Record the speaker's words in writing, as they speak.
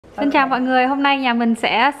Xin chào mọi người, hôm nay nhà mình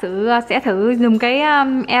sẽ thử dùng cái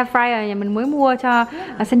air fryer nhà mình mới mua cho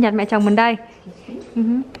sinh nhật mẹ chồng mình đây.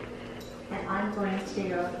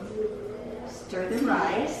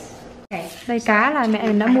 Đây cá là mẹ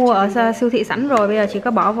mình đã mua ở siêu thị sẵn rồi, bây giờ chỉ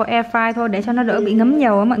có bỏ vào air fry thôi để cho nó đỡ bị ngấm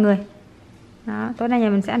dầu á mọi người. Đó, tối nay nhà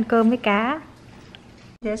mình sẽ ăn cơm với cá.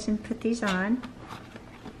 Đó,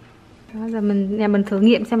 giờ nhà mình thử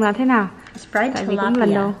nghiệm xem là thế nào. Tại vì cũng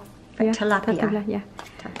lần đầu.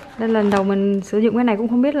 Đây lần đầu mình sử dụng cái này, cũng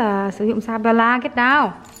không biết là sử dụng sao. Bella, get down.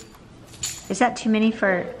 Is that too many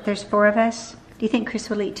for? There's 4 of us. Do you think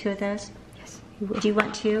Chris will eat 2 of those? Yes. You will. Do you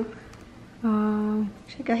want 2?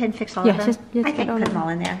 Should I go ahead and fix all of them? Just I think put them all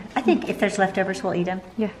in there. I think if there's leftovers, we'll eat them.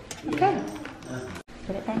 Yeah. Okay.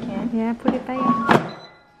 Put it back in. Yeah, put it back in.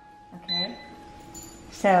 Okay.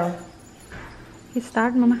 So. Hit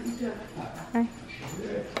start, Mama. Okay.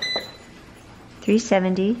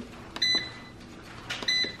 370.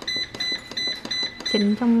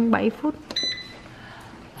 Chỉnh trong 7 phút.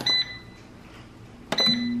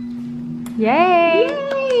 Yay!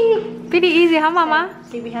 Pretty easy, huh, Mama?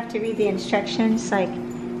 See, we have to read the instructions, like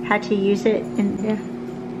how to use it in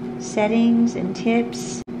settings and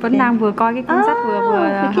tips. Vẫn đang vừa coi cái cuốn sách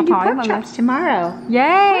vừa học hỏi mọi người. Tomorrow.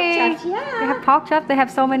 Yay! Pork chops, yeah. They have pork chops. They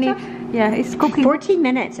have so many. Yeah, it's cooking. 14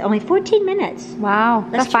 minutes. Only 14 minutes. Wow,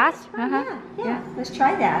 that's fast. Yeah, let's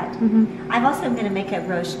try that. I'm also going to make a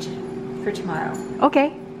roast for tomorrow.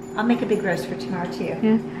 Okay. I'll make a big roast for tomorrow too.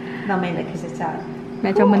 Yeah. No, mainly because it's out.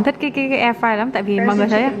 Mẹ chồng mình thích cái air fryer lắm, tại vì mọi người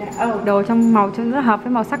thấy đồ trong màu rất hợp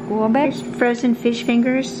với màu sắc của bếp. Frozen fish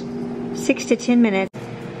fingers, 6 to 10 minutes.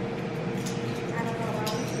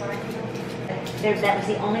 That was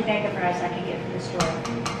the only bag of rice I could get from the store.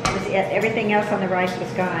 That was it. Everything else on the rice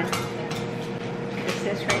was gone. It's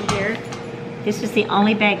this right here. This was the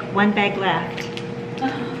only bag, one bag left.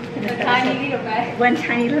 A tiny little bag. One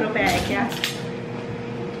tiny little bag, yeah.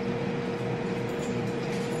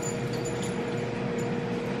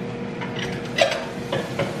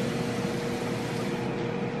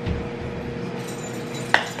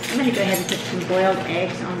 I'm going to go ahead and put some boiled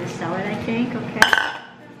eggs on the salad, I think, okay?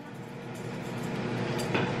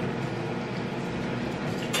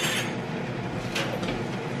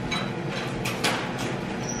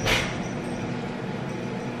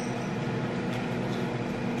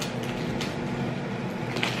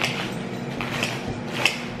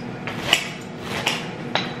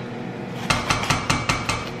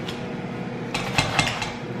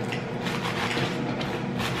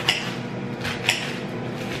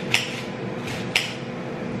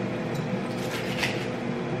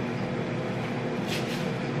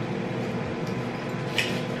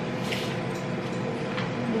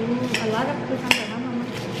 A lot of cucumber, huh, Mama?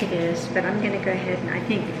 It is, but I'm going to go ahead and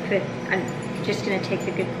I'm just going to take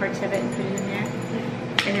the good parts of it and put it in there.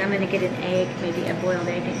 Yeah. And then I'm going to get an egg, maybe a boiled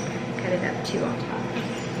egg, and cut it up too on top.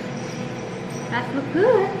 That looks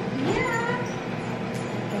good. Yeah.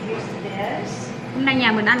 And here's this. Hôm nay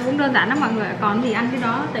nhà mình ăn cũng đơn giản lắm mọi người, còn gì ăn cái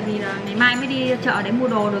đó, tại vì là ngày mai mới đi chợ để mua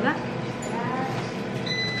đồ được á.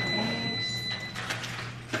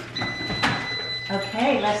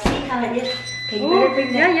 Okay, let's see how it is. Okay, you better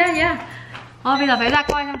bring that. Yeah. Bây giờ phải ra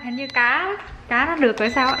coi xem, hình như cá nó được rồi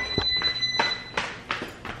sao ạ?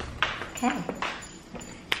 Okay.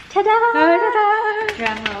 Ta-da! Ta-da!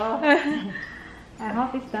 Drum roll. I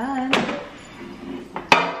hope it's done.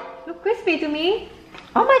 Look crispy to me.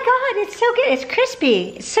 Oh my God, it's so good. It's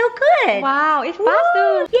crispy. It's so good. Wow, it's fast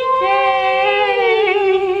too. Yay!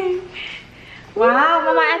 Wow,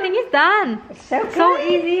 Mama, I think it's done. It's so good. So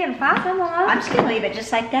easy and fast, huh, Mama? I'm just going to leave it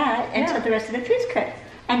just like that until the rest of the food's cooked.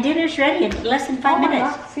 And dinner's ready in less than 5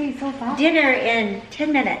 minutes. God, see, so fast. Dinner in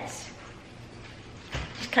 10 minutes.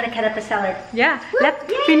 Just kind of cut up a salad. Yeah, let's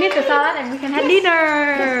finish the salad and we can have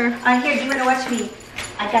dinner. Yes. Here, do you want to watch me?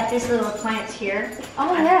 I got this little appliance here.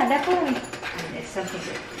 Oh yeah, definitely. It's something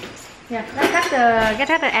good. Yeah, let's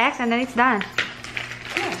cut the eggs and then it's done.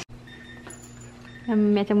 Yes.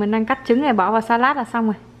 Mẹ chồng mình đang cắt trứng này bỏ vào salad là xong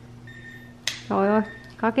rồi. Trời ơi,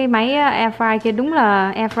 có cái máy air fry kia, đúng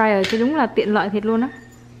là air fryer chứ, đúng là tiện lợi thiệt luôn á.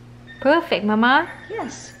 Perfect, Mama.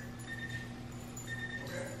 Yes.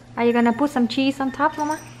 Are you gonna put some cheese on top,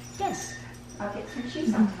 Mama? Yes. I'll get some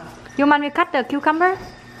cheese on top. You want me to cut the cucumber?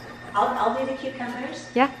 I'll do the cucumbers.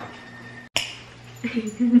 Yeah.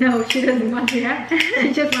 No, she doesn't want that.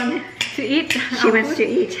 She just wants to eat. She wants to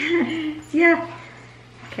eat. Yeah.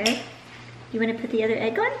 Okay. You want to put the other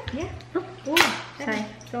egg on? Yeah. Oh, sorry.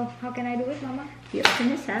 So how can I do it, Mama? You open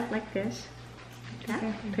this up like this. Like that.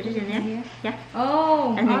 Okay. Put it in there. Yeah. Yeah.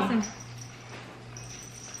 Oh, And then- awesome.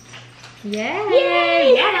 Yeah.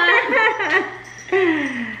 Yay!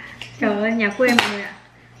 Trời ơi, nhà quê mọi người ạ.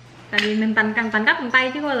 Tại vì mình toàn cắt bằng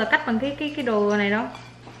tay chứ không là cắt bằng cái đồ này đâu.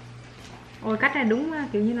 Ôi cách này đúng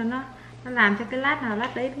kiểu như là nó làm cho cái lát nào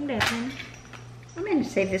lát đấy đúng đẹp luôn. I'm going to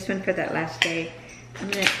save this one for that last day.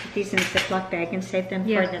 I'm going to put these in a Ziploc bag and save them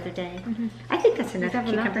for another day. I think that's enough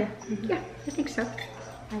cucumber. Yeah, I think so.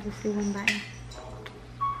 I will see one bite.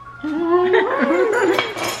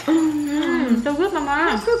 So good,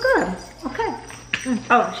 Mama. So good. Okay.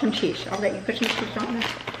 Oh, some cheese. I'll let you put some cheese on there.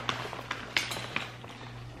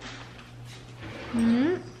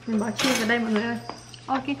 Mình bỏ cheese vào đây mọi người ơi.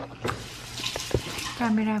 Ok.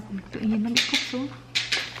 Camera của mình tự nhiên nó bị cúp xuống.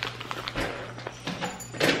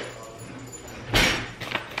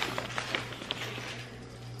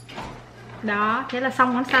 Đó, thế là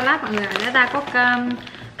xong món salad mọi người ạ. Đã ra có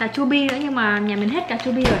cà chua bi nữa nhưng mà nhà mình hết cà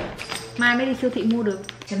chua bi rồi. Mai mới đi siêu thị mua được.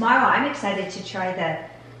 Tomorrow I'm excited to try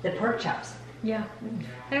the pork chops. Yeah.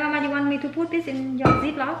 Hey Mama, you want me to put this in your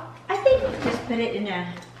Ziploc? I think just put it in a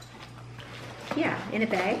in a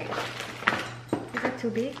bag. Is that too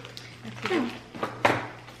big? That's too big.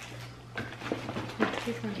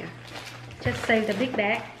 This one. Yeah. Just save the big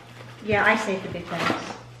bag. Yeah, I save the big bags.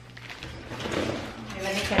 Okay,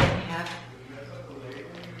 let me cut it in half.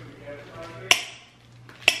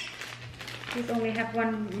 We only have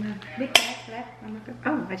one big bag left.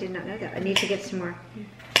 Oh, I did not know that. I need to get some more.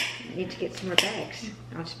 I need to get some more bags.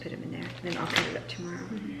 I'll just put them in there, and then I'll cut it up tomorrow.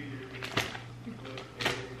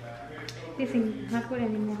 This is not good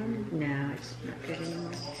anymore. No, it's not good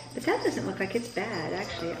anymore. But that doesn't look like it's bad,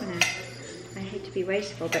 actually. I hate to be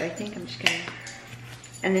wasteful, but I think I'm just gonna.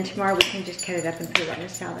 And then tomorrow we can just cut it up and put it on a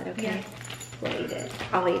salad, okay? Yeah. We'll eat it.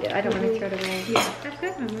 I'll eat it. I don't want to throw it away. Yeah, that's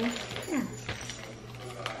good, Mama. Yeah.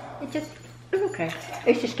 It just. It's okay.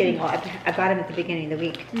 It's just getting old. I got them at the beginning of the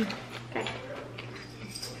week. Okay.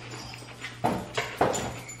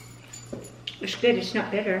 It's good. It's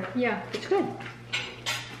not bitter. Yeah. It's good.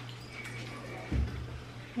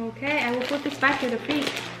 Okay, I will put this back to the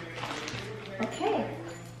fridge. Okay.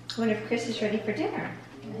 I wonder if Chris is ready for dinner.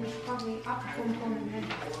 He's probably up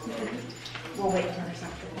We'll wait until he's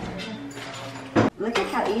off the phone. Look at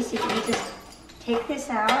how easy. You just take this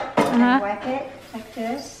out and wipe it like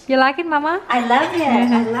this. You like it, Mama? I love it.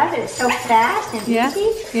 I love it. It's so fast and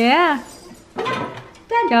easy. Yeah.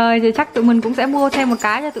 Trời, thì chắc tụi mình cũng sẽ mua thêm một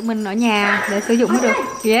cái cho tụi mình ở nhà để sử dụng mới được.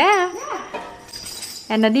 Yeah.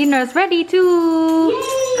 And the dinner is ready too.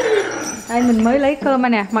 Đây mình mới lấy cơm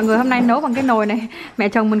nè. Mọi người hôm nay nấu bằng cái nồi này. Mẹ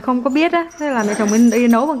chồng mình không có biết á, thế là mẹ chồng mình đi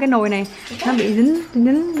nấu bằng cái nồi này. Nó bị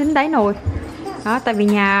dính đáy nồi. Đó, tại vì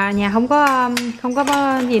nhà không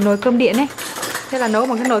có gì nồi cơm điện ấy. Thế là nấu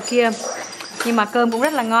bằng cái nồi kia. Nhưng mà cơm cũng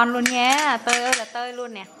rất là ngon luôn nha. Tơi ơi là tơi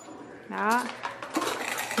luôn nè. Đó.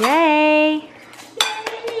 Yay.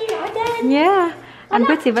 Yeah. Anh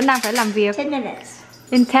Quyết thì vẫn đang phải làm việc. 10 minutes.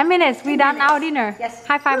 In 10 minutes, we done our dinner. Yes.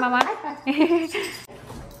 High five, Mama.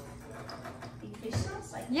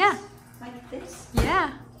 Yeah. Like this. Yeah.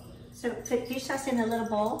 So put fish sauce in a little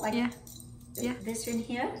bowl, like this in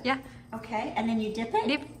here. Yeah. Okay, and then you dip it.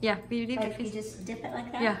 Dip. Yeah. We dip Like the you fish. just dip it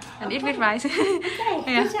like that. Yeah. And eat Okay. with rice.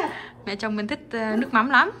 Okay, Yeah. good job. Mẹ chồng mình thích nước mắm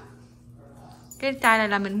lắm. Cái chai này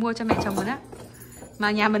là mình mua cho mẹ chồng mình á.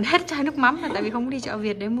 Mà nhà mình hết chai nước mắm là tại vì không đi chợ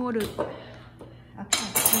Việt để mua được.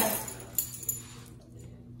 Okay.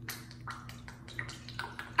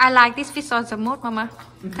 I like this fish sauce the most, Mama.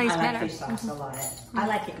 Tastes I like better. fish sauce a lot. I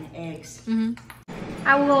like it in eggs.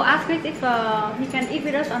 I will ask Chris if he can eat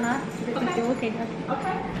with us or not. Okay. Okay.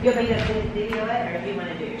 Okay. You want me to video it, or do you want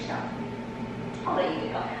to do it yourself? I'll let you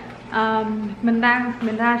do it.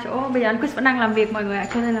 Mình ra chỗ bây giờ anh Chris vẫn đang làm việc mọi người ạ,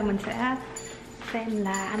 cho nên là mình sẽ xem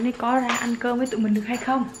là anh ấy có ra ăn cơm với tụi mình được hay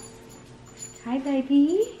không. Hi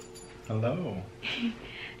baby. Hello.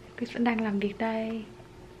 Chris vẫn đang làm việc đây.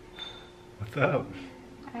 What's up?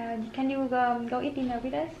 Can you go eat dinner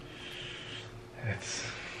with us? It's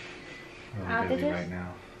Ah, really busy this is- right now.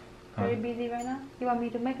 Very busy right now. You want me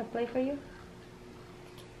to make a plate for you?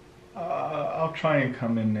 I'll try and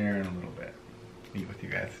come in there in a little bit. Meet with you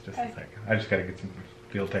guys just a Okay. second. I just gotta get some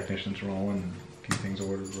field technicians rolling and a few things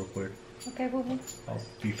ordered real quick. Okay, we'll I'll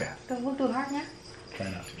be fast. we'll do hard nhá. Try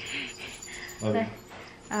not to. Love Đây.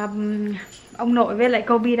 you. Ông nội với lại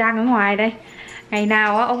cô Bi đang ở ngoài đây. Ngày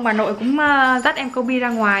nào á, ông bà nội cũng dắt em cô Bi ra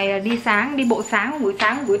ngoài đi bộ sáng,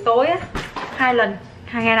 buổi tối á. 2 lần,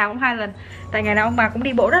 ngày nào cũng 2 lần. Tại ngày nào ông bà cũng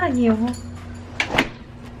đi bộ rất là nhiều luôn.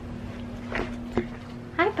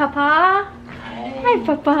 Hi Papa. Hi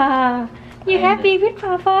Papa. You happy with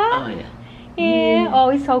Papa? Oh yeah. Yeah.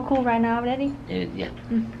 Oh, it's so cool right now, Daddy. Yeah.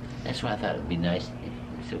 That's why I thought it'd be nice.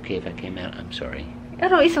 It's okay if I came out. I'm sorry. Oh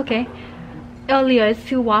no, it's okay. Earlier it's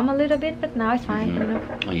too warm a little bit, but now it's fine. You know?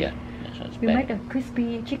 Oh yeah. That sounds We better. make a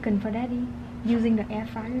crispy chicken for Daddy. using the air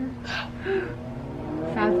fryer.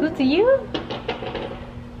 Sounds good to you?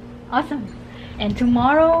 Awesome. And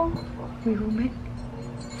tomorrow we will make.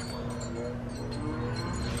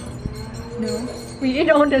 No, we eat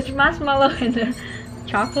all the marshmallow and the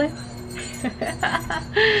chocolate.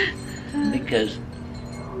 Because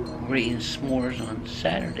we're eating s'mores on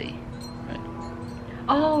Saturday, right?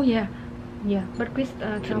 Oh yeah, yeah. But Chris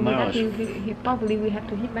told me that Tomorrow's- he probably we have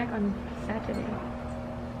to hit back on Saturday.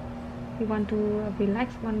 He want to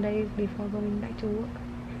relax one day before going back to work.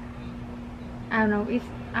 I don't know. It's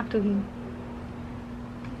up to him.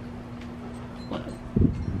 Well,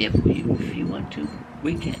 if you want to,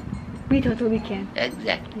 we can. We totally we can.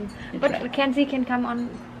 Exactly. But Right. Kenzie can come on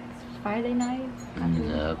Friday night.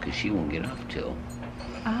 No, because she won't get off till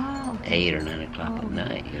Oh. Okay. 8 or 9 o'clock at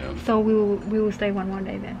night, you know. So we will stay one more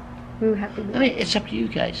day then. We will have to do I mean, it's up to you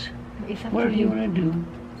guys. It's up Whatever to you you. want to do,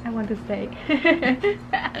 I want to stay.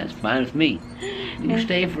 that's fine with me. You Yeah.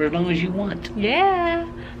 stay for as long as you want. Yeah.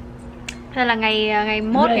 Thế là ngày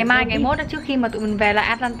mốt, Right, ngày mai, so ngày we- mốt đó, trước khi mà tụi mình về lại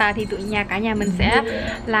Atlanta thì cả nhà mình sẽ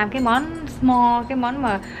làm cái món s'more, cái món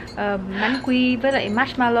mà bánh quy với lại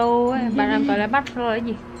marshmallow ấy. Bạn làm gọi là marshmallow là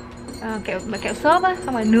gì? Kẹo xốp á,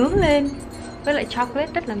 xong rồi nướng lên với lại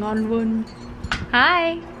chocolate rất là ngon luôn.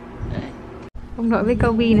 Hi. Ông nội với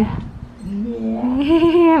Kobe nè.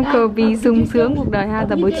 Kobe sung sướng cuộc đời ha,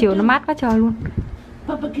 giờ buổi chiều nó mát quá trời luôn.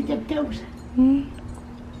 Papa, get them toes.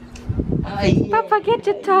 Papa get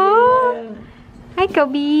your toe. Hi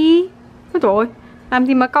Kobe. Ôi trời ơi, làm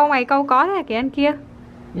gì mà câu mày câu có thế kìa anh kia.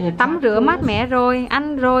 Tắm rửa mát mẻ rồi,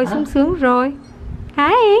 ăn rồi, sung sướng rồi.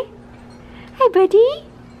 Hi. Hi buddy.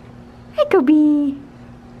 Hi Kobe.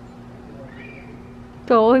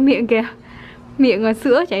 Trời ơi miệng kìa. Miệng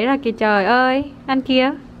sữa chảy ra kìa trời ơi. Ăn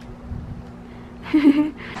kia.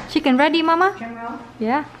 Chicken ready mama? Drum roll.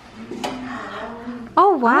 Yeah.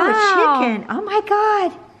 Oh wow. Oh, chicken. Oh my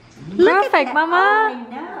God. Look at Perfect that. mama. Oh,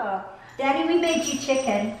 I know. Daddy, we made you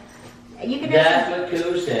chicken. You can That's what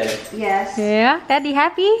Koo said. Yes. Yeah, daddy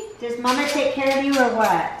happy? Does Mama take care of you or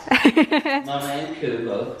what? Mama and Koo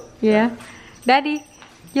both. Yeah. Daddy,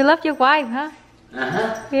 you love your wife, huh?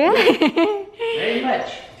 Uh-huh. Yeah. Very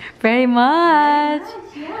much. Very much.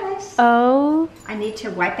 Yes. Oh, I need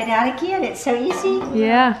to wipe it out again. It's so easy.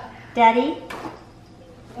 yeah. Daddy,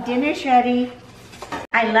 dinner's ready.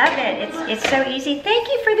 I love it. It's so easy. Thank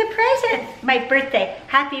you for the present. My birthday.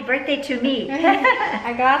 Happy birthday to me.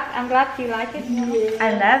 I'm glad you like it.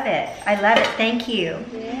 I love it. I love it. Thank you.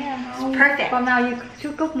 Yeah. It's perfect. From now you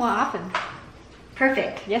should cook more often.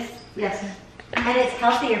 Perfect. Yes. Yes. And it's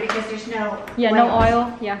healthier because there's no Yeah, no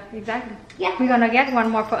oil. Yeah, exactly. Yeah. We're gonna get one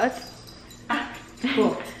more for us. Ah,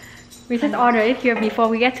 cool. We just order it here before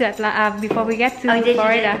we get to Atlanta. Before we get to Oh, did you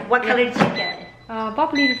Florida. get- What color did you get?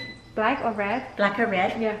 Probably black or red. Black or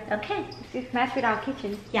red? Yeah. Okay. It's matched with our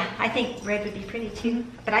kitchen. Yeah, I think red would be pretty too.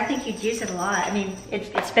 But I think you'd use it a lot. I mean,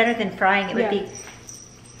 it's better than frying. It would Yeah. be.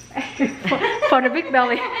 For the big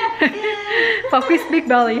belly. For Chris' big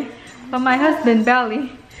belly. For my husband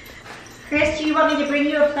belly. Chris, do you want me to bring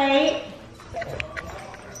you a plate?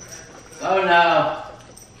 Oh no.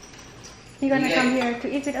 You're gonna You come get- here to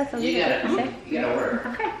eat with us a You little gotta, bit, okay? you gotta work.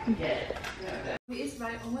 Okay. Yeah. We eat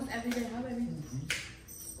right almost every day, huh, baby?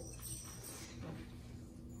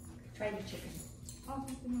 Try the chicken. Oh,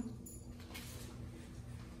 thank you, Mom.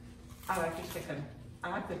 I like the chicken. I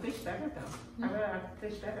like the fish better though. I really like the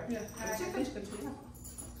fish better. Yeah, I like the fish, but yeah.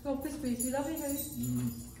 So crispy, you love it, baby?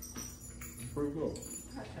 Pretty cool.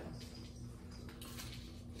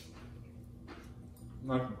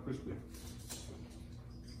 Nice and crispy.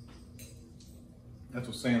 That's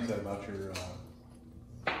what Sam said about your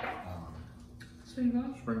Spring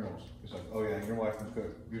roll? spring rolls. He's like, oh yeah, your wife can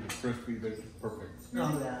cook. You're crispy, they're perfect.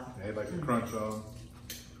 Oh yeah. They had like a crunch on 'em.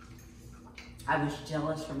 I was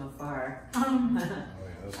jealous from afar. Oh yeah,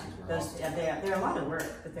 those things were Those, awesome. yeah, they're a lot of work,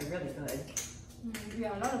 but they're really good.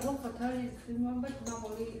 Yeah, a lot of work for 30 spring roll, but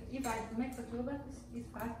normally if I make the two, but it's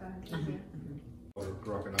faster. Or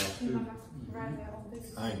crocodiles You too. have to write their own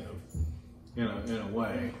business. Kind of. In a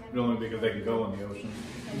way. But only because they can go in the ocean.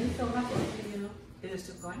 And it's so much work, you know. It is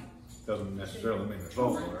still going? Doesn't necessarily mean they're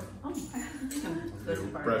saltwater.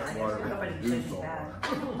 Fresh water, they have to do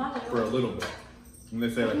saltwater. For a little bit. And they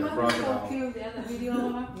say like a crocodile. The other video,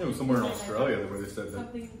 It was somewhere in Australia where they said that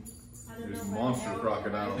something, I don't there's know. monster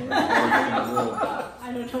crocodiles in the world.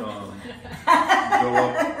 I don't know.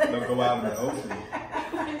 They'll go out in the ocean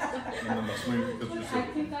and then they'll swim because it's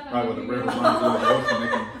right where the river runs through the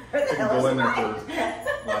ocean. They can go in there for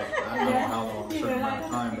like I don't know how long, a certain amount of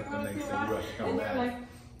time, but then they say you have to come back.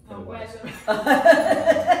 Otherwise,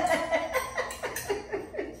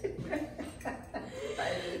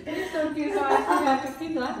 It's so cute, so I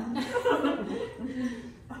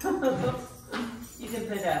You can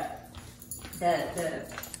put the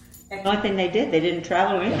The only thing they didn't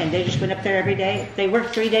travel or anything. They just went up there every day. They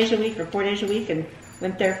worked 3 days a week or 4 days a week and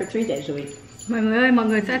went there for 3 days a week. Mọi người ơi, mọi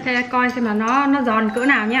người sẽ coi xem là nó giòn cỡ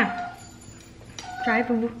nào nha. Try it,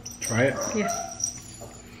 Boo. Try it. Yeah.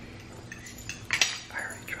 I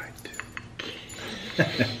already tried too.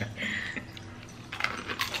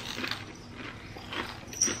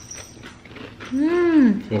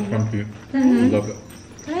 So crunchy. Love it.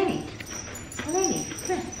 Lenny,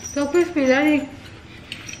 come. So crispy, Daddy.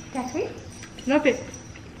 That's it. Love it.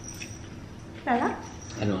 Hello.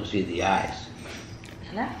 I don't see the eyes.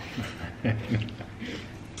 Hello.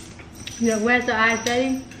 Yeah, where's the eyes,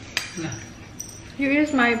 Daddy? You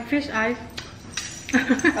use my fish eyes.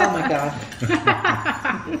 Oh my God.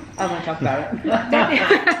 I want to talk about it.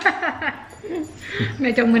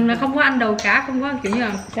 Mẹ chồng mình là không có ăn đầu cá, không có kiểu như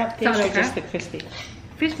là That sợ đầu fish or cá. just the crispy?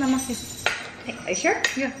 Fish, Mama. Are you sure?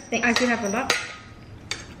 Yeah, Thanks. I still have a lot.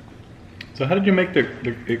 So how did you make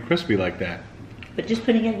it crispy like that? But just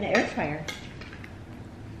putting it in the air fryer.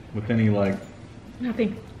 With any like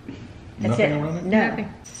Nothing. That's nothing it. around it? No. Nothing.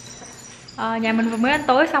 Nhà mình vừa mới ăn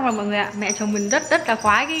tối xong rồi mọi người ạ. Mẹ chồng mình rất là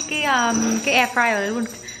khoái cái air fryer luôn.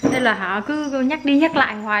 Nên là họ cứ nhắc đi nhắc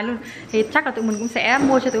lại hoài luôn. Thì chắc là tụi mình cũng sẽ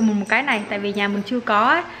mua cho tụi mình một cái này. Tại vì nhà mình chưa có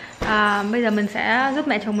ấy. Bây giờ mình sẽ giúp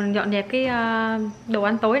mẹ chồng mình dọn dẹp cái đồ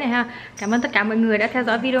ăn tối này ha. Cảm ơn tất cả mọi người đã theo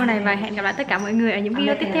dõi video này. Và hẹn gặp lại tất cả mọi người ở những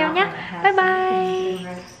video tiếp theo nhé. Bye bye.